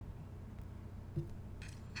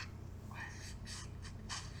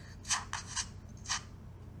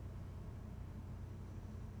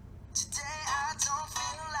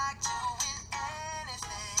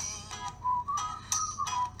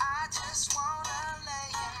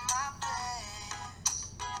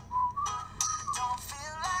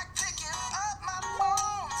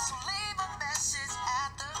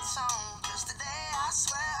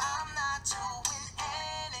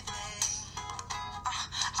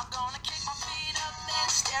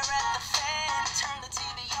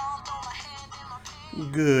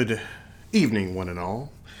Good evening, one and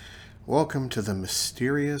all. Welcome to the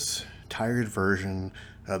mysterious, tired version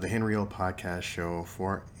of the Henry O Podcast Show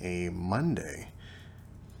for a Monday.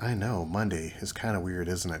 I know, Monday is kind of weird,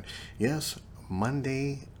 isn't it? Yes,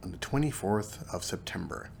 Monday, the 24th of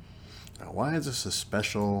September. Now, why is this a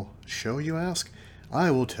special show, you ask? I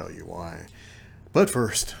will tell you why. But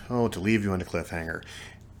first, to leave you on a cliffhanger,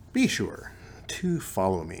 be sure to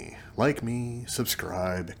follow me, like me,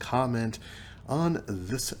 subscribe, comment on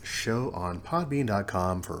this show on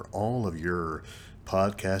podbean.com for all of your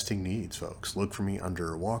podcasting needs, folks. Look for me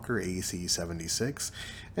under Walker AC76,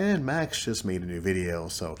 and Max just made a new video,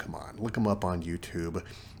 so come on, look him up on YouTube.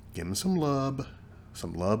 Give him some love.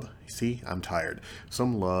 See, I'm tired.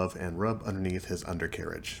 Some love and rub underneath his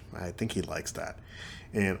undercarriage. I think he likes that.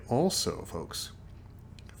 And also, folks,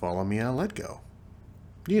 follow me on Let Go.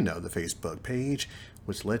 You know, the Facebook page,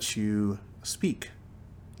 which lets you speak,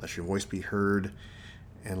 let your voice be heard,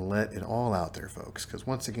 and let it all out there, folks. Because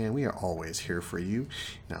once again, we are always here for you.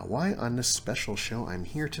 Now, why on this special show I'm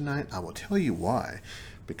here tonight, I will tell you why.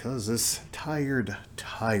 Because this tired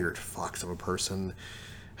fox of a person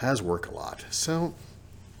has work a lot. So,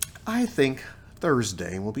 I think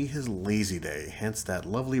Thursday will be his lazy day. Hence that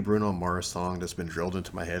lovely Bruno Mars song that's been drilled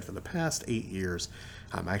into my head for the past 8 years.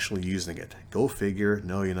 I'm actually using it. Go figure.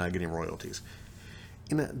 No, you're not getting royalties.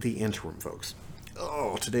 In the interim, folks.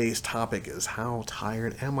 Today's topic is how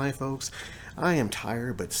tired am I, folks? I am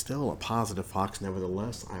tired, but still a positive fox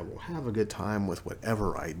nevertheless. I will have a good time with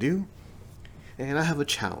whatever I do. And I have a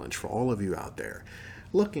challenge for all of you out there.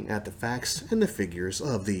 Looking at the facts and the figures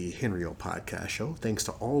of the Henry O Podcast Show, thanks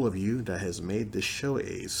to all of you that has made this show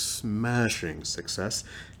a smashing success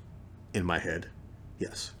in my head.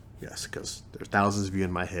 Yes, because there's thousands of you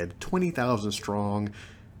in my head, 20,000 strong.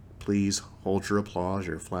 Please hold your applause,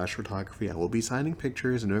 your flash photography. I will be signing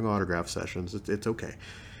pictures and doing autograph sessions. It's okay.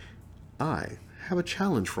 I have a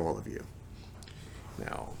challenge for all of you.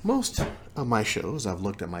 Now, most of my shows, I've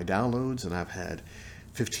looked at my downloads and I've had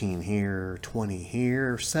 15 here, 20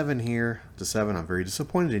 here, 7 here. To 7, I'm very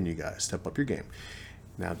disappointed in you guys. Step up your game.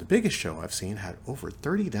 Now, the biggest show I've seen had over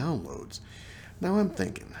 30 downloads. Now, I'm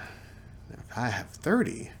thinking, if I have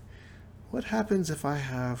 30, what happens if I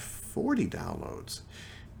have 40 downloads?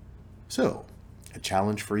 So, a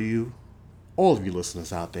challenge for you, all of you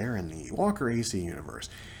listeners out there in the Walker AC universe.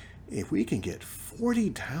 If we can get 40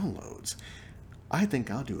 downloads, I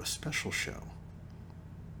think I'll do a special show.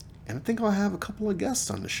 And I think I'll have a couple of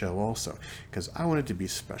guests on the show also, because I want it to be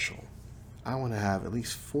special. I want to have at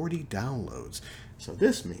least 40 downloads. So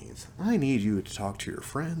this means I need you to talk to your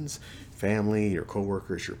friends, family, your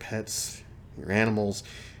coworkers, your pets, your animals,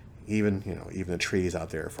 even the trees out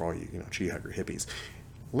there for all you tree hugger hippies.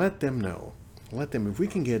 Let them know. If we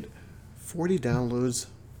can get 40 downloads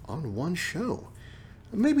on one show,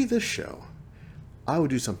 maybe this show, I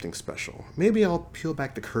would do something special. Maybe I'll peel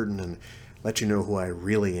back the curtain and let you know who I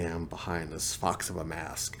really am behind this fox of a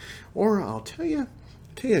mask. Or I'll tell you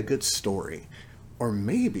a good story. Or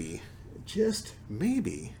maybe, just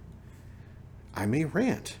maybe, I may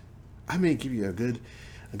rant. I may give you a good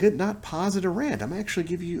not positive rant. I may actually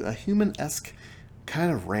give you a human-esque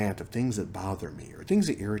kind of rant of things that bother me or things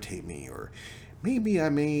that irritate me. Or maybe I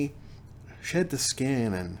may shed the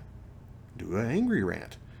skin and do an angry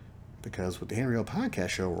rant. Because with the Henry O Podcast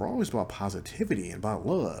Show, we're always about positivity and about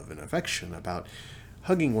love and affection, about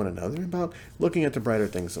hugging one another, about looking at the brighter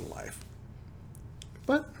things in life.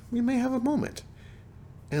 But we may have a moment.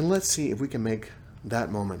 And let's see if we can make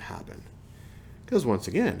that moment happen. Because once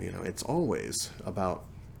again, it's always about,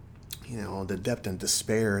 the depth and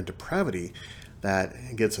despair and depravity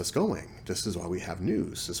that gets us going. This is why we have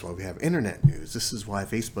news. This is why we have internet news. This is why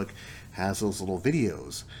Facebook has those little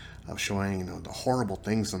videos of showing the horrible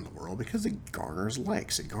things in the world, because it garners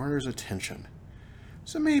likes, it garners attention.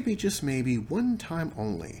 So maybe, just maybe, one time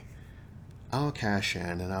only, I'll cash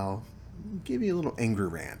in and I'll give you a little angry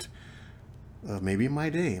rant of maybe my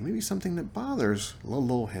day, maybe something that bothers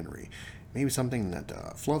little Henry, maybe something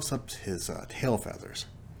that fluffs up his tail feathers.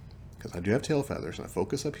 Because I do have tail feathers and I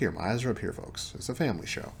focus up here. My eyes are up here, folks. It's a family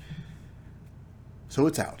show. So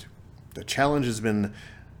it's out. The challenge has been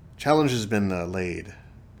laid.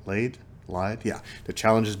 Lied? Yeah, the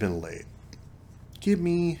challenge has been laid. Give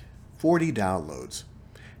me 40 downloads.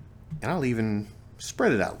 And I'll even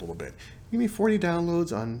spread it out a little bit. Give me 40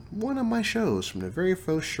 downloads on one of my shows from the very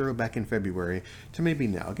first show back in February to maybe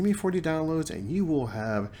now. Give me 40 downloads and you will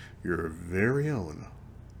have your very own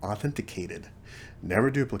authenticated, never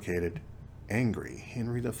duplicated, angry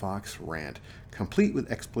Henry the Fox rant, complete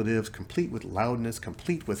with expletives, complete with loudness,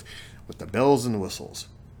 complete with the bells and whistles.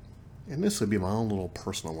 And this would be my own little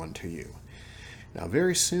personal one to you. Now,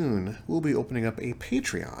 very soon, we'll be opening up a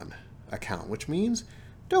Patreon account, which means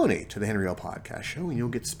donate to the Henry L. Podcast Show and you'll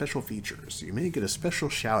get special features. You may get a special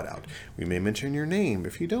shout out. We may mention your name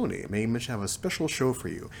if you donate. We may have a special show for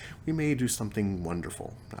you. We may do something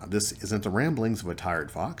wonderful. Now, this isn't the ramblings of a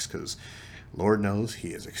tired fox, because Lord knows he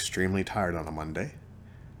is extremely tired on a Monday.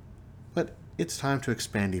 But it's time to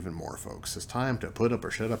expand even more, folks. It's time to put up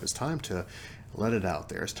or shut up. It's time to let it out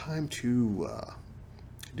there. It's time to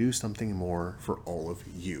do something more for all of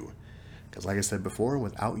you. Because like I said before,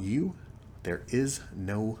 without you, there is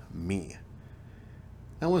no me.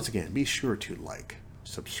 Now, once again, be sure to like,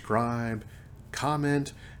 subscribe,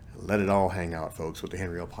 comment, let it all hang out, folks, with the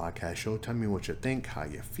Henry L. Podcast Show. Tell me what you think, how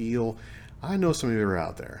you feel. I know some of you are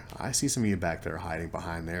out there. I see some of you back there hiding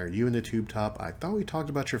behind there. You in the tube top. I thought we talked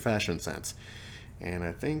about your fashion sense. And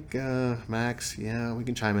I think, Max, yeah, we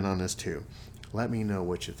can chime in on this too. Let me know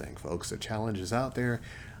what you think, folks. The challenge is out there.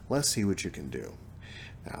 Let's see what you can do.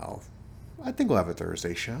 Now, I think we'll have a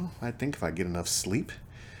Thursday show. I think if I get enough sleep.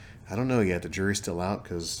 I don't know yet. The jury's still out,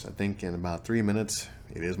 because I think in about 3 minutes,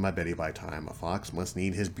 it is my Betty by time. A fox must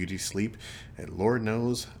need his beauty sleep, and Lord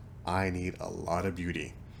knows I need a lot of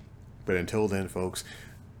beauty. But until then, folks,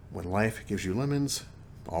 when life gives you lemons,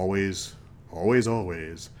 always, always,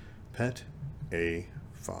 always pet a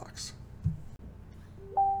fox.